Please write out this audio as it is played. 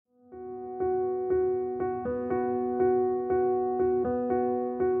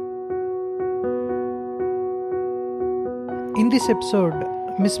this episode,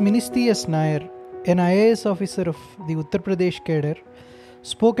 Miss Ministhy as Nair, an IAS officer of the Uttar Pradesh cadre,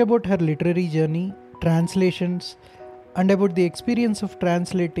 spoke about her literary journey, translations, and about the experience of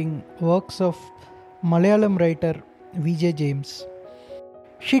translating works of Malayalam writer VJ James.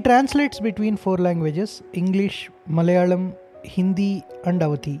 She translates between four languages: English, Malayalam, Hindi, and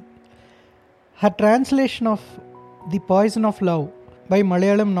Awadhi. Her translation of The Poison of Love by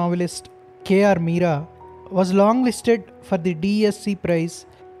Malayalam novelist K.R. Meera was longlisted for the DSC prize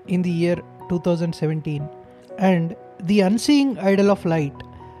in the year 2017, and The Unseeing Idol of Light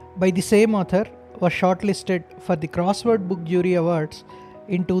by the same author was shortlisted for the Crossword Book Jury Awards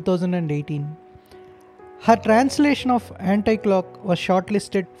in 2018. Her translation of Anti-Clock was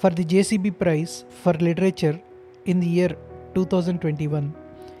shortlisted for the JCB Prize for Literature in the year 2021.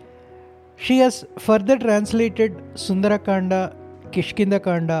 She has further translated Sundarakanda,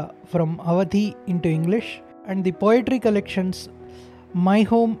 Kishkindakanda from Awadhi into English, and the poetry collections My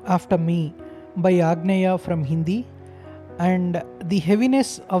Home After Me by Agneya from Hindi and The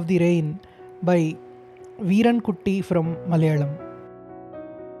Heaviness of the Rain by Veeran Kutti from Malayalam.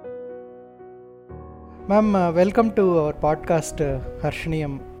 Ma'am, welcome to our podcast,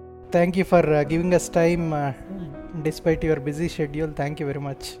 Harshaniyam. Thank you for giving us time despite your busy schedule. Thank you very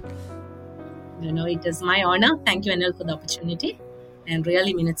much. It is my honor. Thank you, Anil, for the opportunity, and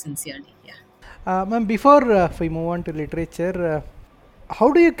really mean it sincerely. Ma'am, before we move on to literature,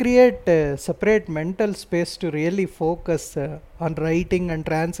 how do you create a separate mental space to really focus on writing and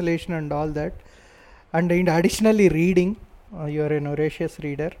translation and all that? And additionally, reading. You are an voracious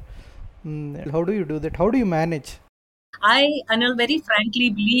reader. How do you do that? How do you manage? I, Anil, very frankly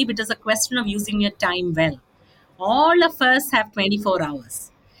believe it is a question of using your time well. All of us have 24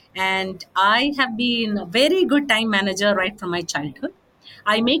 hours. And I have been a very good time manager right from my childhood.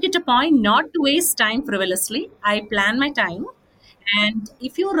 I make it a point not to waste time frivolously. I plan my time. And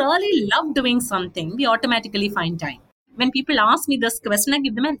if you really love doing something, we automatically find time. When people ask me this question, I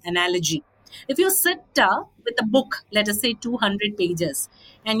give them an analogy. If you sit with a book, let us say 200 pages,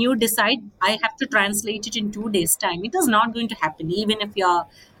 and you decide, I have to translate it in 2 days' time, it is not going to happen, even if you're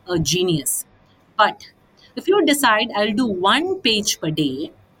a genius. But if you decide, I'll do 1 page per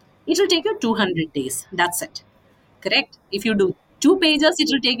day, it will take you 200 days. That's it. Correct? If you do 2 pages, it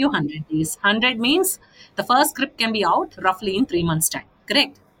will take you 100 days. 100 means the first script can be out roughly in 3 months' time.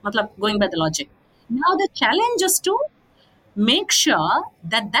 Correct? Matlab, going by the logic. Now, the challenge is to make sure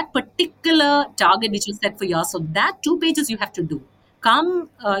that that particular target which you set for yourself, that 2 pages you have to do. Come,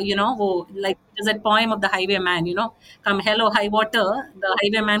 like there's that poem of the highwayman, come hello high water, the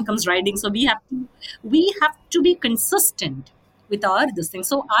highwayman comes riding. So we have to be consistent with our this thing.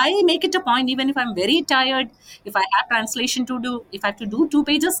 So I make it a point, even if I'm very tired, if I have translation to do, if I have to do 2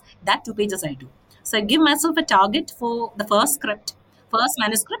 pages, that 2 pages I do. So I give myself a target for the first script, first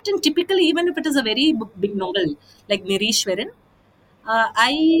manuscript, and typically, even if it is a very big novel like Nirishwaran,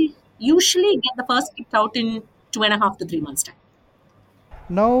 I usually get the first script out in 2.5 to 3 months' time.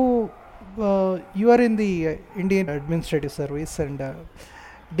 Now, you are in the Indian Administrative Service and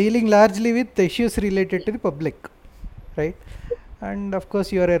dealing largely with issues related to the public, right? And of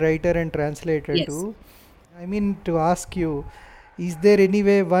course, you are a writer and translator Yes. too. I mean, to ask you, is there any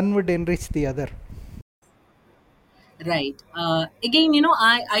way one would enrich the other? Right. Again,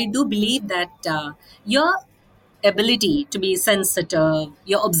 I do believe that your ability to be sensitive,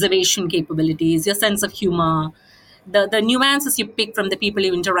 your observation capabilities, your sense of humor, the nuances you pick from the people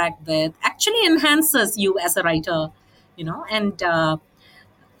you interact with actually enhances you as a writer, and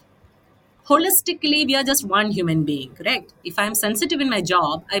holistically, we are just one human being, correct? If I'm sensitive in my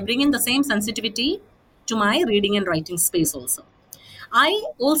job, I bring in the same sensitivity to my reading and writing space also. I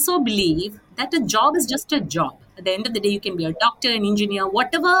also believe that a job is just a job. At the end of the day, you can be a doctor, an engineer,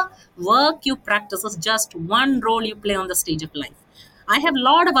 whatever work you practice is just one role you play on the stage of life. I have a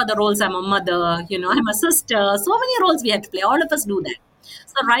lot of other roles. I'm a mother, I'm a sister. So many roles we have to play. All of us do that.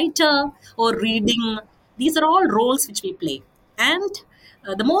 So, writer or reading, these are all roles which we play. And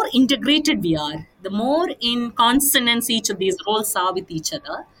the more integrated we are, the more in consonance each of these roles are with each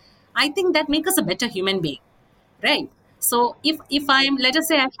other, I think that makes us a better human being, right? So if I'm, let us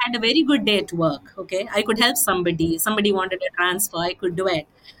say, I've had a very good day at work, okay, I could help somebody wanted a transfer, I could do it.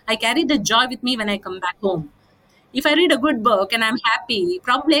 I carry the joy with me when I come back home. If I read a good book and I'm happy,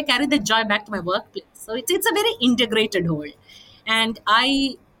 probably I carry the joy back to my workplace. So it's a very integrated whole. And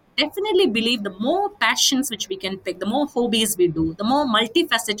I definitely believe the more passions which we can pick, the more hobbies we do, the more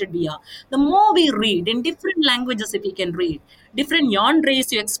multifaceted we are, the more we read in different languages, if we can read, different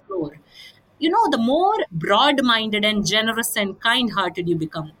genres you explore, the more broad-minded and generous and kind-hearted you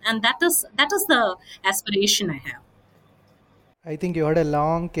become. And that is the aspiration I have. I think you had a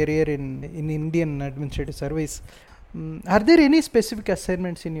long career in Indian administrative service. Are there any specific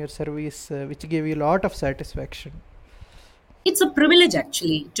assignments in your service which gave you a lot of satisfaction? It's a privilege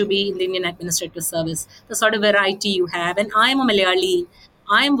actually to be in the Indian Administrative Service, the sort of variety you have. And I'm a Malayali.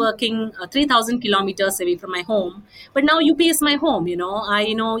 I'm working 3,000 kilometers away from my home, but now UP is my home.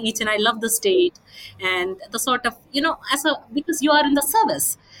 I know each and I love the state, and the sort of as a because you are in the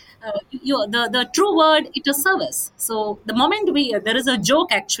service. The true word it is service. So the moment there is a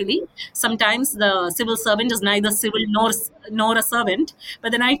joke actually. Sometimes the civil servant is neither civil nor a servant,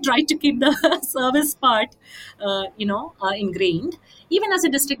 but then I try to keep the service part ingrained. Even as a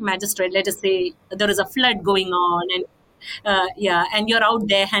district magistrate, let us say there is a flood going on, and yeah, and you're out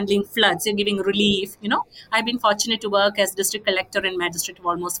there handling floods, you're giving relief. I've been fortunate to work as district collector and magistrate of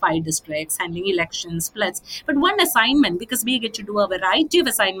almost 5 districts, handling elections, floods. But one assignment, because we get to do a variety of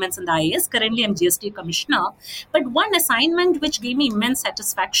assignments in the IAS. Currently, I'm GST commissioner. But one assignment which gave me immense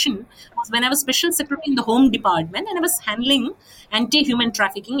satisfaction was when I was special secretary in the Home Department, and I was handling anti-human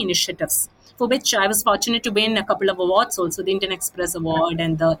trafficking initiatives, for which I was fortunate to win a couple of awards also, the Indian Express Award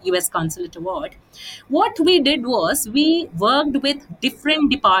and the US Consulate Award. What we did was we worked with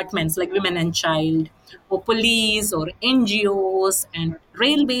different departments like women and child, or police, or NGOs and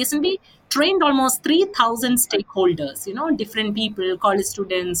railways, and we trained almost 3,000 stakeholders, different people, college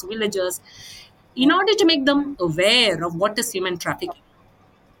students, villagers, in order to make them aware of what is human trafficking.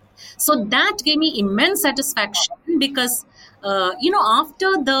 So that gave me immense satisfaction because,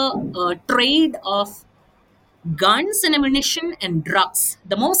 after the trade of guns and ammunition and drugs,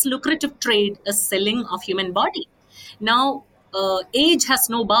 the most lucrative trade is selling of human body. Now, age has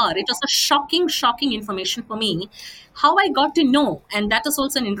no bar. It was a shocking information for me. How I got to know, and that is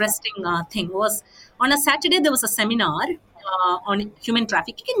also an interesting thing, was on a Saturday there was a seminar on human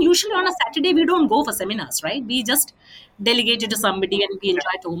trafficking. And usually on a Saturday we don't go for seminars, right? We just delegate it to somebody and we enjoy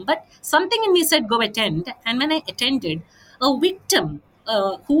at home. But something in me said go attend, and when I attended, a victim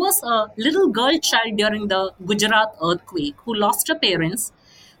who was a little girl child during the Gujarat earthquake, who lost her parents,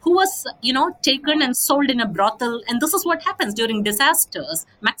 who was taken and sold in a brothel. And this is what happens during disasters.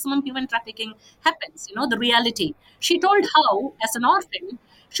 Maximum human trafficking happens. The reality. She told how, as an orphan,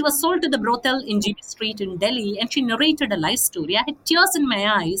 she was sold to the brothel in GB Street in Delhi, and she narrated a life story. I had tears in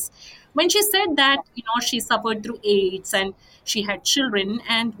my eyes when she said that she suffered through AIDS and she had children,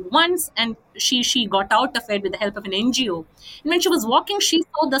 and she got out of it with the help of an NGO. And when she was walking, she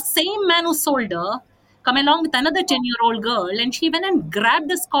saw the same man who sold her come along with another 10-year-old girl, and she went and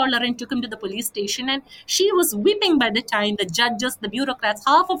grabbed his collar and took him to the police station. And she was weeping by the time. The judges, the bureaucrats,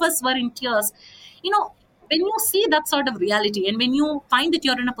 half of us were in tears. you know when you see that sort of reality, and when you find that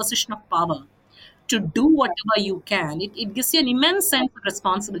you're in a position of power to do whatever you can, it gives you an immense sense of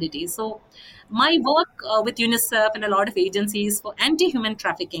responsibility. So my work with UNICEF and a lot of agencies for anti-human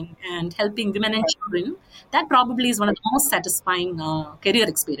trafficking and helping women and children, that probably is one of the most satisfying career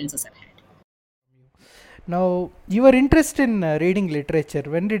experiences I've had. Now, your interest in reading literature,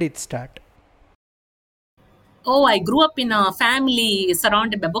 when did it start? Oh, I grew up in a family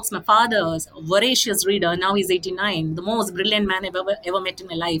surrounded by books. My father's a voracious reader. Now he's 89, the most brilliant man I've ever met in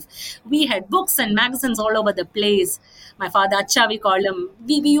my life. We had books and magazines all over the place. My father, Acha, we called him.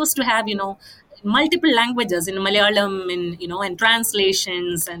 We used to have, multiple languages in Malayalam, and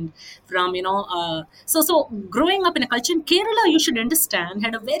translations, and from, so growing up in a culture in Kerala, you should understand,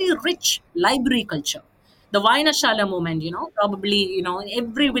 had a very rich library culture. The Vainashala movement, probably,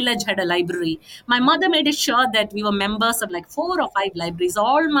 every village had a library. My mother made it sure that we were members of like 4 or 5 libraries.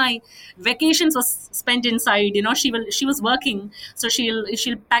 All my vacations was spent inside. She was working, so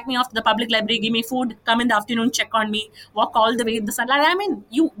she'll pack me off to the public library, give me food, come in the afternoon, check on me, walk all the way in the sunlight. I mean,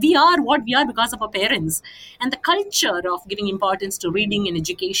 we are what we are because of our parents, and the culture of giving importance to reading and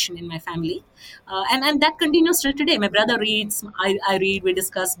education in my family, and that continues till today. My brother reads, I read, we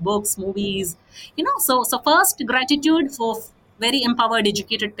discuss books, movies, so first gratitude for very empowered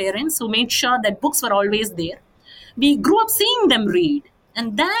educated parents who made sure that books were always there. We grew up seeing them read,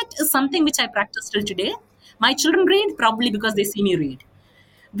 and that is something which I practice till today. My children read probably because they see me read.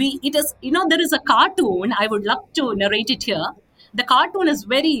 There is a cartoon, I would love to narrate it here. The cartoon is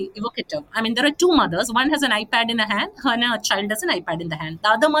very evocative. I mean, there are two mothers. One has an iPad in her hand, her and her child has an iPad in the hand. The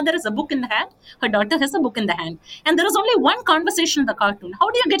other mother has a book in the hand, her daughter has a book in the hand, and there is only one conversation in the cartoon: how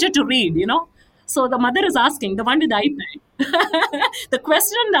do you get her to read? So the mother is asking the one with the iPad. The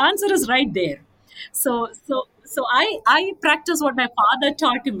question and the answer is right there. So I practice what my father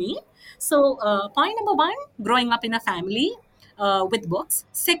taught me. So point number one, growing up in a family, with books.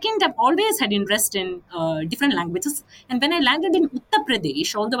 Second, I've always had interest in different languages. And when I landed in Uttar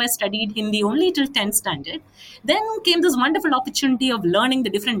Pradesh, although I studied Hindi only till 10th standard, then came this wonderful opportunity of learning the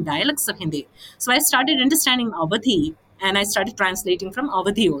different dialects of Hindi. So I started understanding Awadhi and I started translating from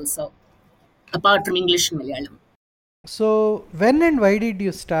Awadhi also, apart from English and Malayalam. So, when and why did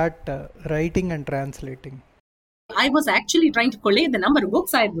you start writing and translating? I was actually trying to collate the number of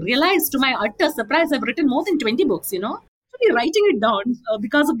books. I realized to my utter surprise, I've written more than 20 books, Actually writing it down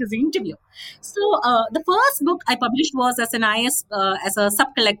because of this interview. So the first book I published was as an IS, as a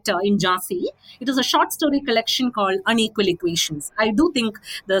sub-collector in Jhansi. It was a short story collection called Unequal Equations. I do think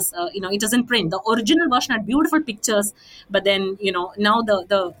this, it is in print. The original version had beautiful pictures, but then, now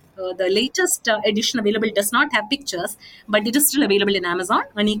the latest edition available does not have pictures, but it is still available in Amazon.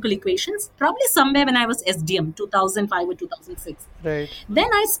 Unequal Equations, probably somewhere when I was SDM, 2005 or 2006. Right. Then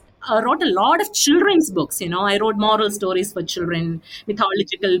I wrote a lot of children's books. I wrote moral stories for children,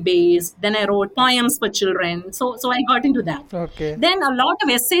 mythological based. Then I wrote poems for children. So I got into that. Okay. Then a lot of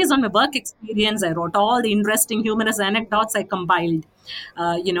essays on my work experience. I wrote all the interesting humorous anecdotes I compiled.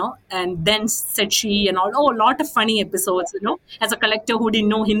 And then said she and all. Oh, a lot of funny episodes. As a collector who didn't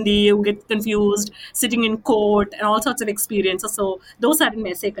know Hindi, who get confused, sitting in court, and all sorts of experiences. So those are in my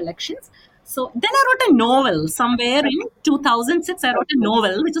essay collections. So then I wrote a novel somewhere in 2006. I wrote a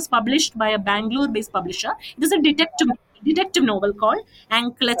novel which was published by a Bangalore-based publisher. It is a detective novel called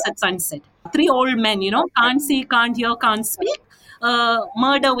Anklets at Sunset. Three old men, can't see, can't hear, can't speak.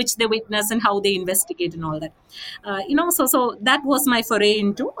 Murder which they witness and how they investigate and all that. So that was my foray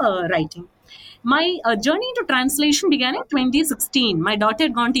into writing. My journey into translation began in 2016. My daughter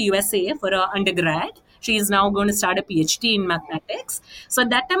had gone to USA for her undergrad. She is now going to start a PhD in mathematics. So at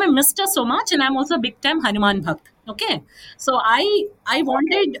that time I missed her so much, and I'm also a big time Hanuman Bhakt. Okay, so I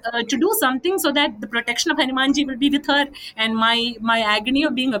wanted to do something so that the protection of Hanumanji will be with her, and my agony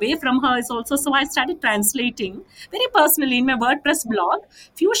of being away from her is also. So I started translating very personally in my WordPress blog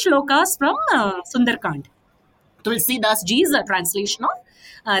few shlokas from Sundarkand. Tulsidas Ji is a translation of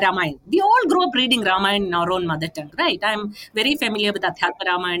Ramayana. We all grew up reading Ramayana in our own mother tongue, right? I'm very familiar with Adhyatma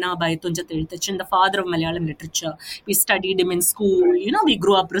Ramayana by Tunja Tirthachan, the father of Malayalam literature. We studied him in school. We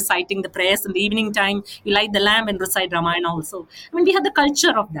grew up reciting the prayers in the evening time. You light the lamp and recite Ramayana also. We had the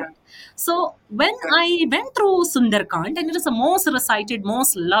culture of that. So when I went through Sundarkand, and it is the most recited,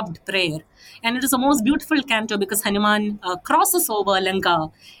 most loved prayer, and it is the most beautiful canto because Hanuman crosses over Lanka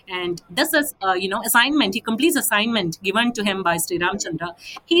and does this, assignment. He completes assignment given to him by Sri Ramchandra.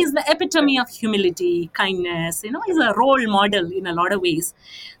 He is the epitome of humility, kindness. He's a role model in a lot of ways.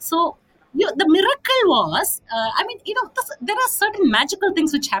 So the miracle was, there are certain magical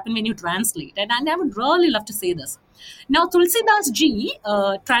things which happen when you translate, and I would really love to say this. Now, Tulsidas Ji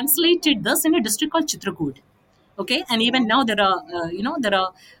translated this in a district called Chitrakoot. Okay, and even now there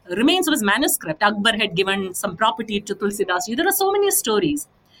are remains of his manuscript. Akbar had given some property to Tulsidas Ji. There are so many stories.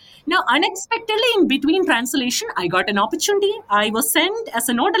 Now, unexpectedly, in between translation, I got an opportunity. I was sent as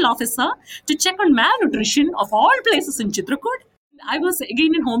a nodal officer to check on malnutrition of all places in Chitrakoot. I was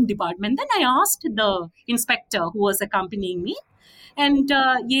again in home department. Then I asked the inspector who was accompanying me, and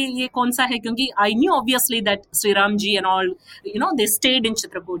ye kaun sa hai? Kyunki I knew obviously that Sri Ram ji and all, they stayed in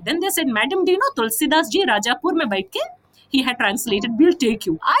Chitrakoot. Then they said, Madam, do you know Tulsidas ji Rajapur mein baith ke he had translated, we'll take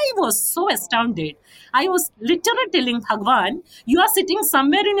you. I was so astounded. I was literally telling Bhagwan, you are sitting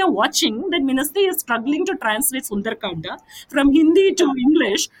somewhere and you're watching that Ministry is struggling to translate Sundarkanda from Hindi to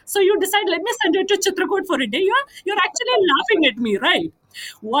English. So you decide, let me send it to Chitrakoot for a day. You're actually laughing at me, right?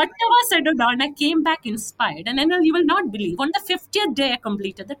 Whatever said or done, I came back inspired. And then you will not believe, on the 50th day, I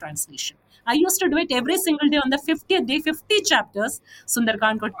completed the translation. I used to do it every single day. On the 50th day, 50 chapters,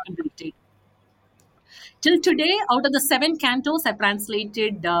 Sundarkand got completed. Till today, out of the 7 cantos, I've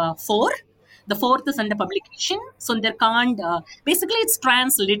translated 4. The 4th is under publication. Sundarkand, basically it's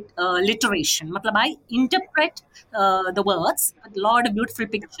transliteration. I interpret the words with a lot of beautiful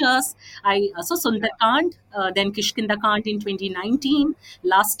pictures. So Sundarkand, then Kishkindakand in 2019.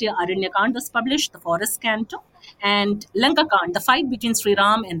 Last year, Aranyakand was published, the forest canto. And Lankakand, the fight between Sri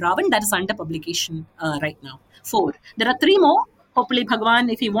Ram and Ravan, that is under publication right now. 4. There are 3 more. Hopefully, Bhagwan,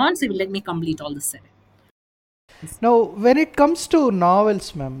 if he wants, he will let me complete all the 7. Now, when it comes to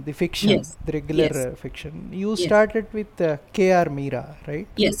novels, ma'am, the fiction, yes. The regular fiction, you started with K.R. Meera, right?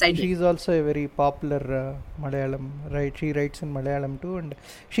 Yes, I did. She's also a very popular Malayalam, right? She writes in Malayalam too, and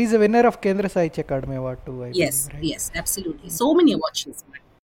she's a winner of Kendra Sahitya Akademi Award too, I believe, right? Yes, absolutely. So many awards she's won.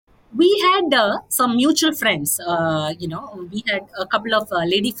 we had some mutual friends. We had a couple of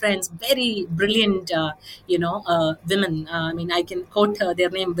lady friends, very brilliant, women. I mean, I can quote their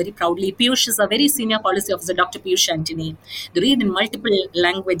name very proudly. Piyush is a very senior policy officer, Dr. Piyush Antony. They read in multiple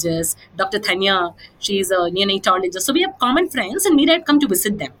languages. Dr. Thanya, she's a neonatologist. So we have common friends, and Meera had come to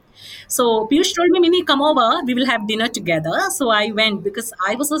visit them. So Piyush told me, Mini, come over. We will have dinner together. So I went because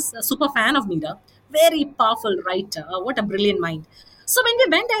I was a super fan of Meera. Very powerful writer. What a brilliant mind. So when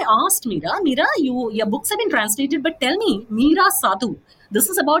we went, I asked Meera, your books have been translated, but tell me, Meera Sadhu, this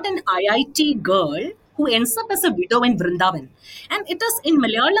is about an IIT girl who ends up as a widow in Vrindavan. And it is in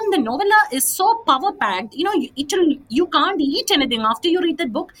Malayalam, the novella is so power packed. You can't eat anything after you read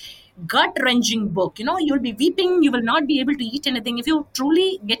that book. Gut wrenching book. You'll be weeping. You will not be able to eat anything if you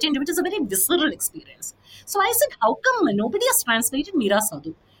truly get into it. It's a very visceral experience. So I said, how come nobody has translated Meera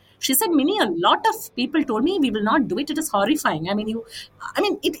Sadhu? She said, Minnie, a lot of people told me we will not do it. It is horrifying. I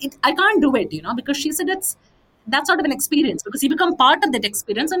can't do it, because she said that's sort of an experience because you become part of that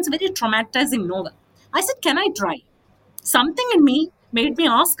experience and it's a very traumatizing novel. I said, can I try? Something in me made me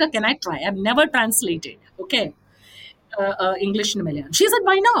ask her, can I try? I've never translated, okay, English in Malayalam. She said,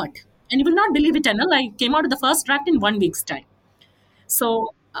 why not? And you will not believe it, Anil. I came out of the first draft in 1 week's time. So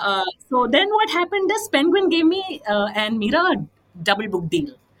then what happened is Penguin gave me and Mira a double book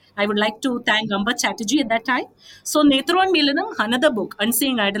deal. I would like to thank Amba Chatterjee at that time. So Netron Milanam, another book,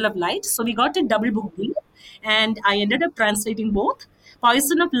 Unseeing Idol of Light. So we got a double book deal, and I ended up translating both.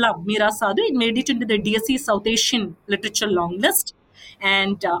 Poison of Love, Mira Sadhu, it made it into the DSC South Asian Literature long list.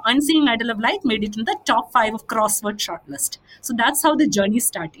 And Unseeing Idol of Light made it in the top 5 of crossword shortlist. So that's how the journey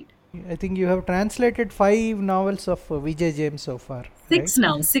started. I think you have translated 5 novels of Vijay James so far, right? Six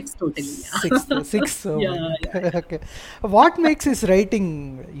now, six totally. Six, six. So Yeah, yeah. okay. What makes his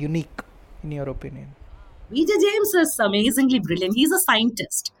writing unique, in your opinion? Vijay James is amazingly brilliant. He's a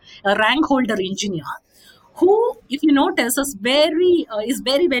scientist, a rank holder engineer, who, if you notice, is very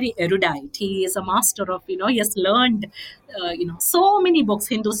very erudite. He is a master of he has learned so many books,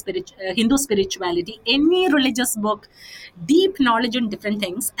 Hindu spirituality, any religious book, deep knowledge in different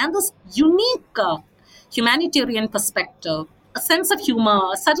things, and this unique humanitarian perspective, a sense of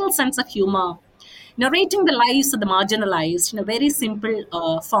humor, a subtle sense of humor, narrating the lives of the marginalized in a very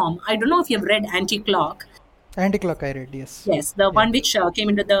simple form. I don't know if you've read Anti-Clock. Anti-Clock I read, yes. Yes, the Yeah. one which came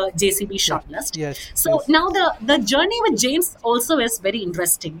into the JCB Yes, shortlist. yes, So yes. now the journey with James also is very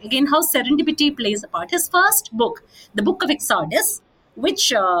interesting. Again, how serendipity plays a part. His first book, the Book of Exodus,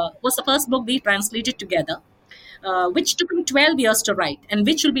 which was the first book we translated together, which took him 12 years to write, and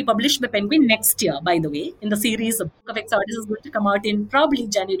which will be published by Penguin next year, by the way. In the series of Book of Exodus is going to come out in probably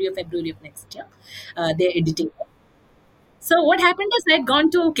January or February of next year. They're editing. So what happened is I had gone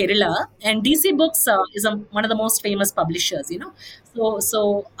to Kerala, and DC Books is one of the most famous publishers.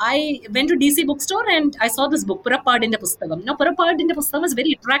 So I went to DC bookstore and I saw this book, Purappad Pustakam. Now Purappad Pustakam is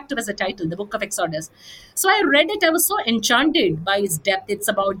very attractive as a title, the Book of Exodus. So I read it. I was so enchanted by its depth. It's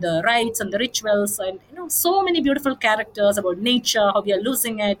about the rites and the rituals, and so many beautiful characters about nature, how we are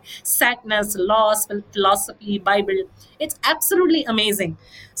losing it, sadness, loss, philosophy, Bible. It's absolutely amazing.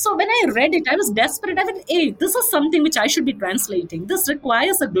 So when I read it, I was desperate. I went, hey, this is something which I should be translating. This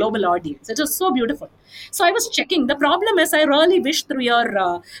requires a global audience. It was so beautiful. So I was checking. The problem is, I really wish through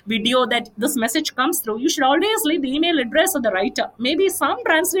your video that this message comes through. You should always leave the email address of the writer. Maybe some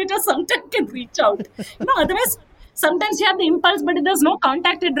translator sometime can reach out. Otherwise, sometimes you have the impulse, but if there's no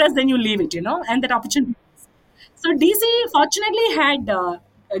contact address, then you leave it, and that opportunity. So DC fortunately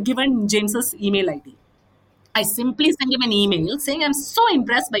had given James's email ID. I simply sent him an email saying, I'm so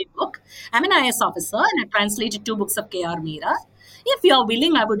impressed by your book. I'm an IS officer and I translated 2 books of K.R. Meera. If you're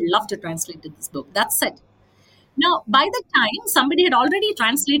willing, I would love to translate this book. That's it. Now, by the time somebody had already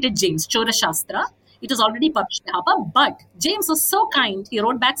translated James, Chora Shastra, it was already published in Harper, but James was so kind. He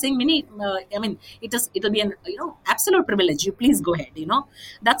wrote back saying, Mini, it'll be an absolute privilege. You please go ahead.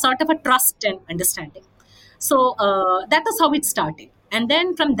 That sort of a trust and understanding. So that is how it started. And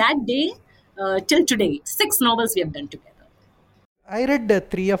then from that day till today, 6 novels we have done together. I read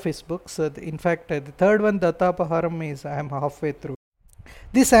 3 of his books. In fact, the third one, Dattapaharam, is I am halfway through.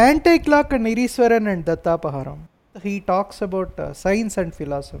 This Anti-Clock, Niriswaran and Dattapaharam, he talks about science and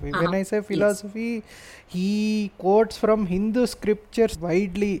philosophy. When I say Yes. philosophy, he quotes from Hindu scriptures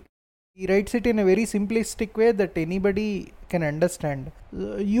widely. He writes it in a very simplistic way that anybody can understand.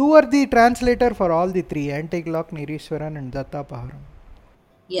 You are the translator for all the 3, Anti-Clock, Niriswaran and Dattapaharam.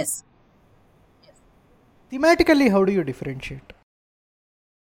 Yes. Thematically, how do you differentiate?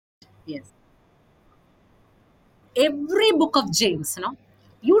 Yes. Every book of James,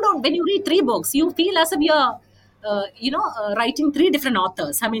 you don't, when you read 3 books, you feel as if you're, writing 3 different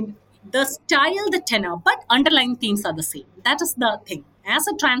authors. I mean, The style, the tenor, but underlying themes are the same. That is the thing. As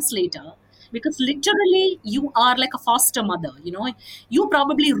a translator, because literally you are like a foster mother, you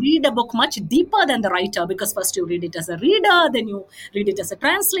probably read a book much deeper than the writer, because first you read it as a reader, then you read it as a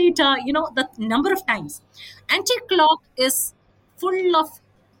translator, the number of times. Anti-Clock is full of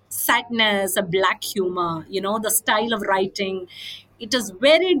sadness, a black humor, the style of writing. It is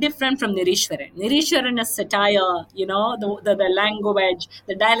very different from Nirishwaran. Nirishwaran is satire, the language,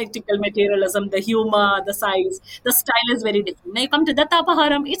 the dialectical materialism, the humor, the size, the style is very different. Now you come to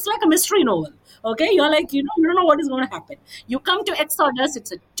Dattapaharam, it's like a mystery novel. Okay, you're like, you don't know what is going to happen. You come to Exodus,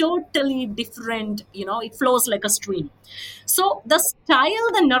 it's a totally different, it flows like a stream. So the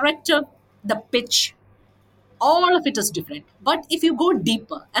style, the narrative, the pitch, all of it is different. But if you go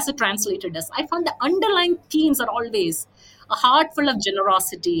deeper, as a translator does, I found the underlying themes are always a heart full of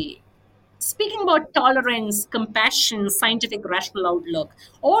generosity, speaking about tolerance, compassion, scientific rational outlook,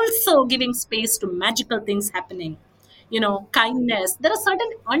 also giving space to magical things happening, kindness. There are certain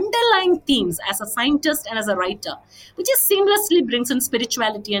underlying themes as a scientist and as a writer, which is seamlessly brings in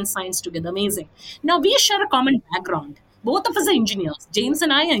spirituality and science together. Amazing. Now we share a common background. Both of us are engineers. James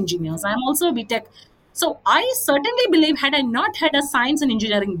and I are engineers. I'm also a BTech. So I certainly believe had I not had a science and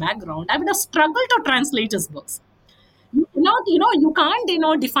engineering background, I would have struggled to translate his books. You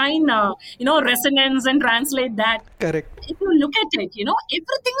can't, define, resonance and translate that. Correct. If you look at it,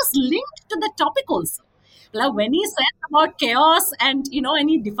 everything is linked to the topic also. Like when he says about chaos and, and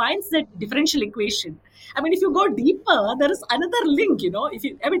he defines the differential equation. I mean, if you go deeper, there is another link, he leaves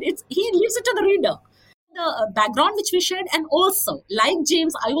it to the reader, the background which we shared. And also, like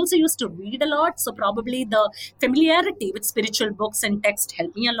James, I also used to read a lot, so probably the familiarity with spiritual books and text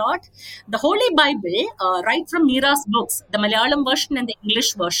helped me a lot. The Holy Bible, right from Mira's books, the Malayalam version and the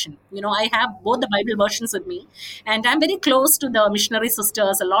English version, I have both the Bible versions with me, and I'm very close to the missionary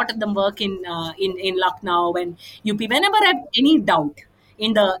sisters. A lot of them work in Lucknow and UP. Whenever I have any doubt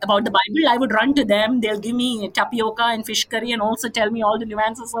about the Bible, I would run to them. They'll give me tapioca and fish curry and also tell me all the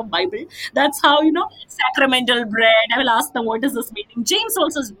nuances of Bible. That's how, sacramental bread. I will ask them, what is this meaning? James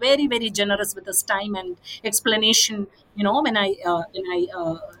also is very, very generous with his time and explanation, when I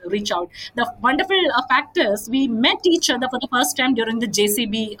reach out. The wonderful fact is we met each other for the first time during the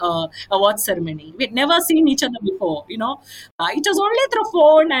JCB award ceremony. We'd never seen each other before, it was only through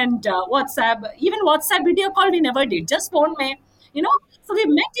phone and WhatsApp. Even WhatsApp video call we never did, just phone me, you know so we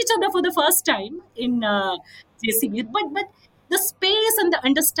met each other for the first time in JCB. But the space and the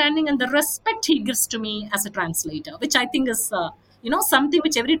understanding and the respect he gives to me as a translator, which I think is something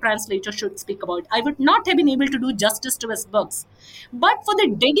which every translator should speak about. I would not have been able to do justice to his books, but for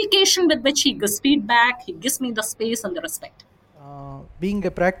the dedication with which he gives feedback, he gives me the space and the respect. Being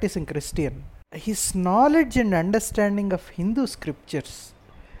a practicing Christian, his knowledge and understanding of Hindu scriptures,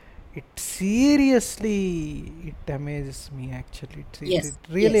 it amazes me actually. It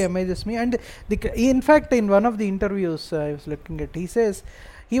really amazes me. And in fact, in one of the interviews I was looking at, he says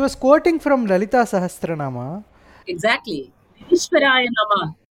he was quoting from Lalita Sahasranama. Exactly. Ishwaraya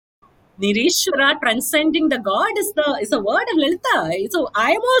Nama. Nirishwara, transcending the God, is a word of Lalita. So I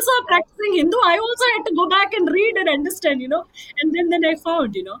am also a practicing Hindu. I also had to go back and read and understand, And then I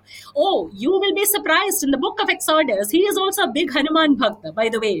found, oh, you will be surprised. In the book of Exodus, he is also a big Hanuman Bhakta, by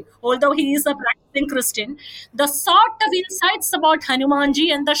the way. Although he is a practicing Christian, the sort of insights about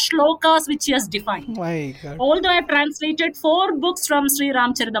Hanumanji and the shlokas which he has defined. My God. Although I have translated 4 books from Sri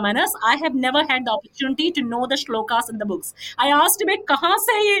Ramcharitamanas, I have never had the opportunity to know the shlokas in the books. I asked him, kahan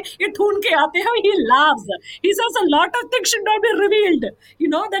se ye dhun ke aate hain? He laughs. He says a lot of things should not be revealed.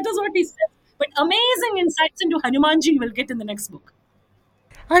 That is what he says. But amazing insights into Hanumanji you will get in the next book.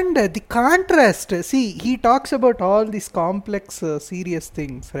 And the contrast, see, he talks about all these complex, serious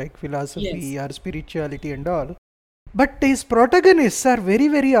things, like philosophy or spirituality and all. But his protagonists are very,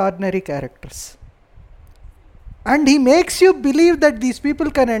 very ordinary characters. And he makes you believe that these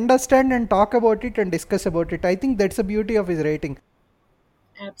people can understand and talk about it and discuss about it. I think that's the beauty of his writing.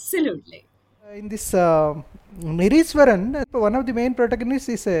 Absolutely. In this Niriswaran, one of the main protagonists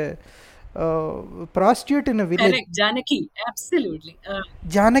is a prostitute in a village. Correct, Janaki, absolutely.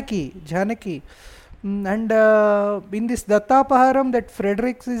 Janaki. And in this Dattapaharam, that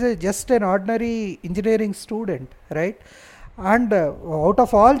Fredericks is just an ordinary engineering student, right? And out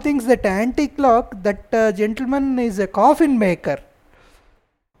of all things, that Anti-Clock, that gentleman is a coffin maker.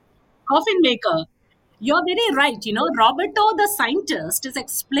 Coffin maker. You're very right. Roberto, the scientist, is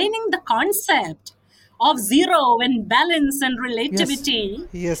explaining the concept of zero and balance and relativity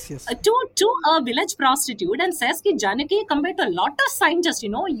Yes. To a village prostitute, and says ki Janaki, compared to a lot of scientists,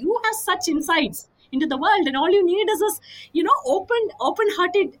 you have such insights. into the world, and all you need is this, open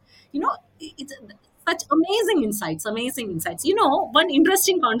hearted, it's such amazing insights. One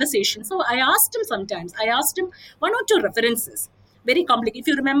interesting conversation. So I asked him one or two references, very complicated. If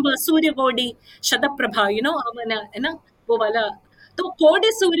you remember Surya Godi, Shadaprabha, वो वाला, तो code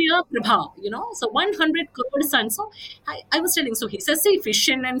is Surya Prabha, so 100 crore suns. So I was telling, so he says, see,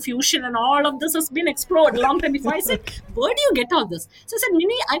 fission and fusion and all of this has been explored long time before. I said, where do you get all this? So I said,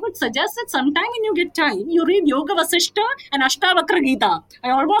 Mini, I would suggest that sometime when you get time, you read Yoga Vasishta and Ashtavakra Gita. I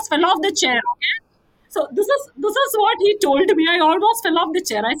almost fell off the chair, okay? So this is what he told me. I almost fell off the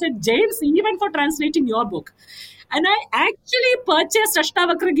chair. I said, James, even for translating your book. And I actually purchased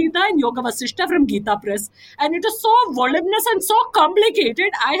Ashtavakra Gita and Yoga Vasishta from Gita Press. And it is so voluminous and so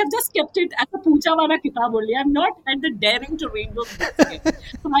complicated. I have just kept it as a puja wala kitab only. I'm not had the daring to read those books again.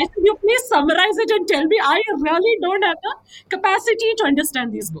 So I said, you please summarize it and tell me. I really don't have the capacity to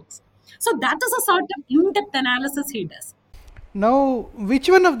understand these books. So that is a sort of in-depth analysis he does. Now, which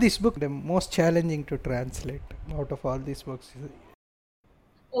one of these books is the most challenging to translate out of all these books?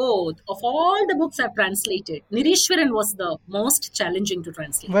 Oh, of all the books I've translated, Nirishwaran was the most challenging to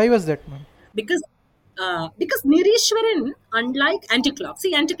translate. Why was that, ma'am? Because Nirishwaran, unlike Anti-Clock,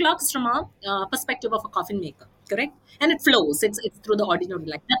 see, Anti-Clock is from a perspective of a coffin maker, correct? And it flows. It's through the ordinary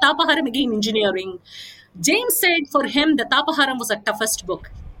life. The Tapaharam, again, engineering. James said for him, the Tapaharam was the toughest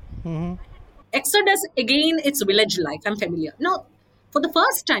book. Mm-hmm. Exodus, again, it's village life. I'm familiar. Now, for the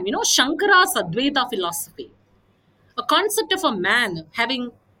first time, Shankara's Advaita philosophy, a concept of a man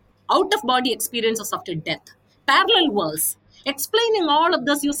having out-of-body experiences after death, parallel worlds, explaining all of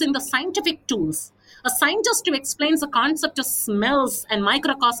this using the scientific tools. A scientist who explains the concept of smells and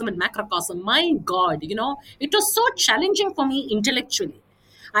microcosm and macrocosm. My God, it was so challenging for me intellectually.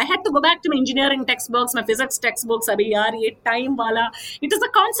 I had to go back to my engineering textbooks, my physics textbooks, abhi yaar, ye time wala. It is a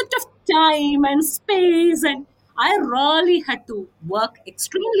concept of time and space, and I really had to work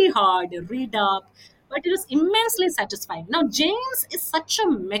extremely hard, read up, but it is immensely satisfying. Now, James is such a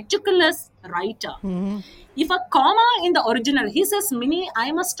meticulous writer. Mm-hmm. If a comma in the original, he says, Mini,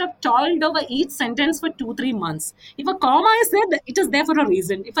 I must have toiled over each sentence for 2-3 months. If a comma is there, it is there for a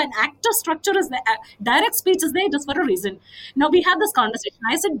reason. If an active structure is there, direct speech is there, it is for a reason. Now, we have this conversation.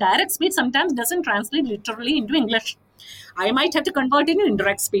 I said direct speech sometimes doesn't translate literally into English. I might have to convert it into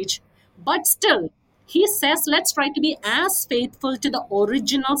indirect speech. But still, he says, let's try to be as faithful to the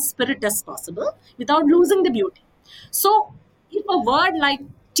original spirit as possible without losing the beauty. So, if a word like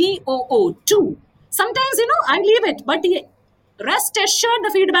TOO, sometimes, I leave it, but rest assured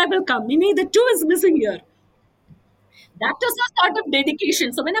the feedback will come. Meaning the 2 is missing here. That is a sort of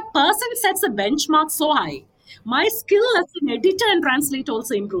dedication. So when a person sets a benchmark so high, my skill as an editor and translator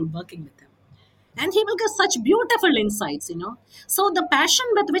also improved working with him. And he will give such beautiful insights, So the passion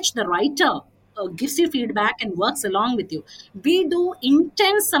with which the writer gives you feedback and works along with you. We do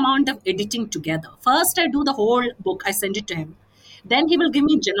intense amount of editing together. First, I do the whole book. I send it to him. Then he will give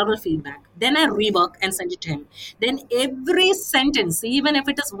me general feedback. Then I rework and send it to him. Then every sentence, even if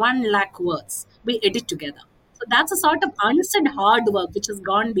it is 1 lakh words, we edit together. So that's a sort of unsaid hard work which has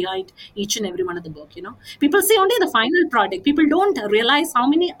gone behind each and every one of the book, People see only the final product. People don't realize how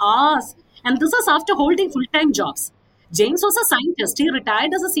many hours. And this is after holding full-time jobs. James was a scientist. He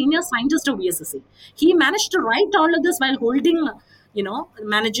retired as a senior scientist of VSSC. He managed to write all of this while holding,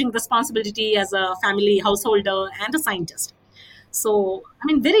 managing responsibility as a family householder and a scientist. So,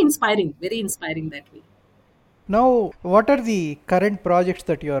 very inspiring that way. Now, what are the current projects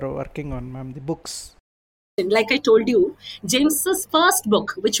that you are working on, ma'am? The books? Like I told you, James's first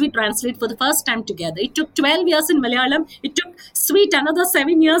book, which we translate for the first time together, it took 12 years in Malayalam. It took sweet another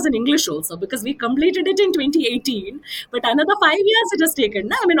 7 years in English also, because we completed it in 2018. But another 5 years it has taken.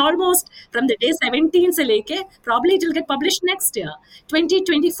 Almost from the day 17 se leke, probably it will get published next year,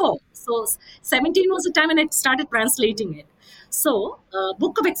 2024. So 17 was the time when I started translating it. So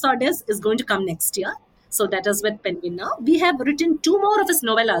Book of Exodus is going to come next year. So that is with Penguin now. We have written 2 more of his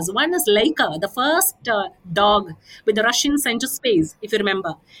novellas. One is Laika, the first dog with the Russians sent to space, if you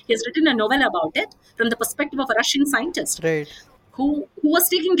remember. He has written a novella about it from the perspective of a Russian scientist, right, who was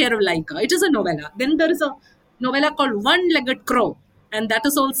taking care of Laika. It is a novella. Then there is a novella called One-Legged Crow. And that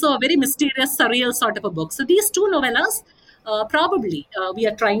is also a very mysterious, surreal sort of a book. So these 2 novellas, probably we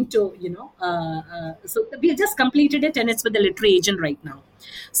are trying to, so we have just completed it and it's with the literary agent right now.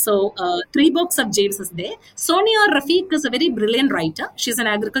 So 3 books of James is there. Sonia Rafiq is a very brilliant writer. She's an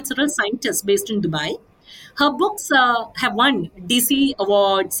agricultural scientist based in Dubai. Her books have won DC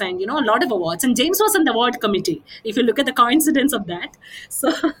awards and, a lot of awards. And James was in the award committee, if you look at the coincidence of that.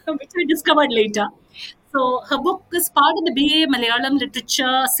 So, which I discovered later. So her book is part of the BA Malayalam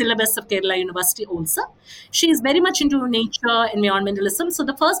Literature syllabus of Kerala University also. She is very much into nature, environmentalism. So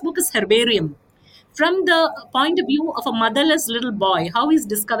the first book is Herbarium, from the point of view of a motherless little boy, how he's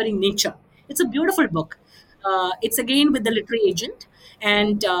discovering nature. It's a beautiful book. It's again with the literary agent.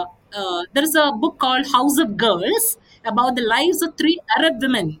 And there is a book called House of Girls about the lives of three Arab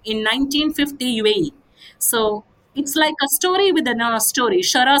women in 1950 UAE. So it's like a story within a story,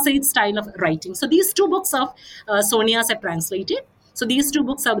 Shara Said's style of writing. So these two books of Sonia's have translated. So these two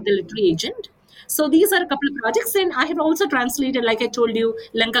books are with the literary agent. So these are a couple of projects, and I have also translated, like I told you,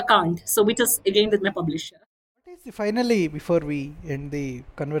 Lanka Kant. So which is again with my publisher. What is finally, before we end the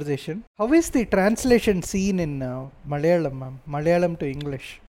conversation, how is the translation scene in Malayalam, ma'am? Malayalam to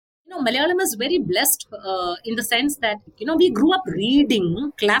English? Malayalam is very blessed in the sense that, we grew up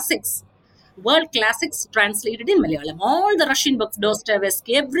reading classics, world classics translated in Malayalam. All the Russian books,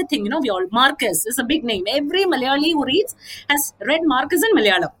 Dostoevsky, everything, we all, Marcus is a big name. Every Malayali who reads has read Marcus in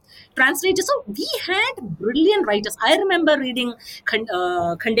Malayalam. Translated. So we had brilliant writers. I remember reading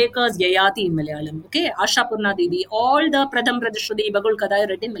Khandekar's Yayati in Malayalam. Okay, Asha Purna Devi, all the Pradham Pradeshwadi, Bagul Kada I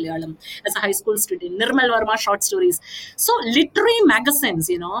read in Malayalam as a high school student. Nirmal Verma short stories. So literary magazines,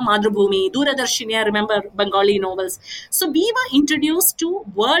 Madhrubhumi, Doordarshini, I remember Bengali novels. So we were introduced to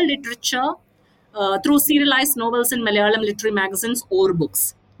world literature through serialized novels in Malayalam literary magazines or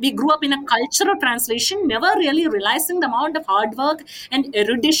books. We grew up in a culture of translation, never really realizing the amount of hard work and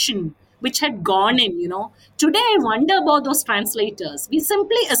erudition which had gone in, Today, I wonder about those translators. We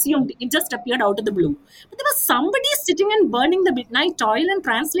simply assumed it just appeared out of the blue. But there was somebody sitting and burning the midnight oil and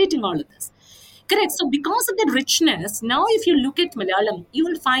translating all of this. Correct. So because of that richness, now if you look at Malayalam, you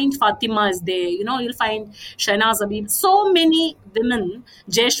will find Fatima is there, you'll find Shahnaz Habib, so many women,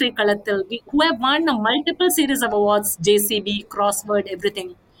 Jayashree Kalathil, who have won a multiple series of awards, JCB, Crossword,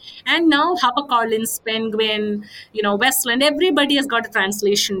 everything. And now HarperCollins, Penguin, Westland, everybody has got a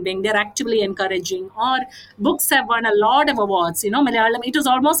translation wing. They're actively encouraging. Or books have won a lot of awards. Malayalam, it was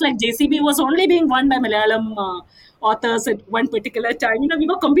almost like JCB was only being won by Malayalam authors at one particular time. We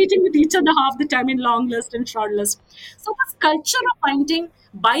were competing with each other half the time in long list and short list. So this culture of finding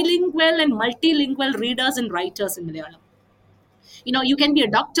bilingual and multilingual readers and writers in Malayalam. You can be a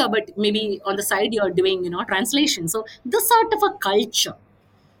doctor, but maybe on the side you're doing, translation. So this sort of a culture.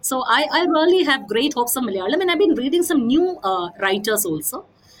 So I really have great hopes of Malayalam, and I've been reading some new writers also.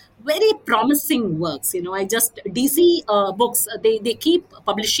 Very promising works. I just DC books. They keep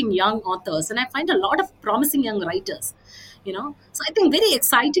publishing young authors, and I find a lot of promising young writers. So I think very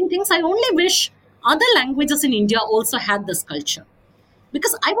exciting things. I only wish other languages in India also had this culture,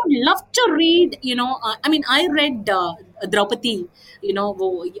 because I would love to read. I read Draupadi,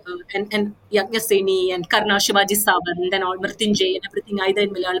 and Yagnaseni and Karna, Shivaji Savar, and then all Mrityunjay and everything, either in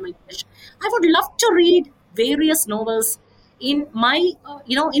Malayalam and English. I would love to read various novels in my,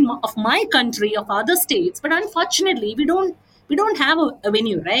 of my country, of other states, but unfortunately, we don't have a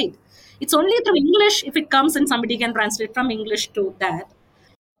venue, right? It's only through English if it comes and somebody can translate from English to that.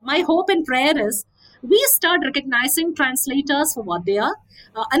 My hope and prayer is we start recognizing translators for what they are.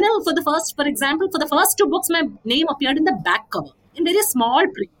 Anil, for example, for the first two books, my name appeared in the back cover in very small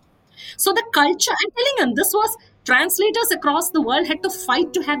print. So the culture, I'm telling you, this was translators across the world had to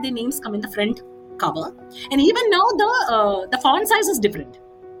fight to have their names come in the front cover. And even now, the font size is different.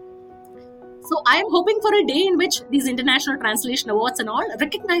 So I'm hoping for a day in which these international translation awards and all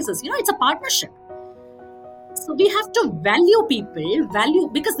recognizes, it's a partnership. So we have to value people,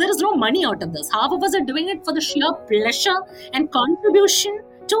 because there is no money out of this. Half of us are doing it for the sheer pleasure and contribution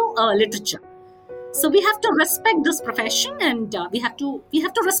to literature. So we have to respect this profession, and we have to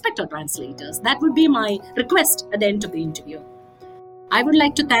respect our translators. That would be my request at the end of the interview. I would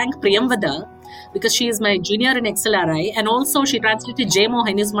like to thank Priyamvada, because she is my junior in XLRI, and also she translated J.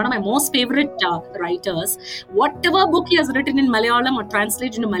 Mohan, is one of my most favorite writers. Whatever book he has written in Malayalam or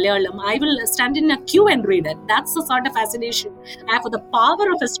translated into Malayalam, I will stand in a queue and read it. That's the sort of fascination I have for the power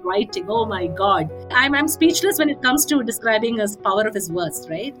of his writing. Oh my God. I'm speechless when it comes to describing his power of his words,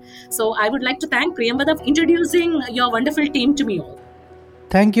 right? So I would like to thank Priyamvada for introducing your wonderful team to me all.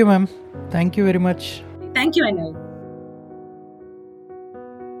 Thank you, ma'am. Thank you very much. Thank you, Anil.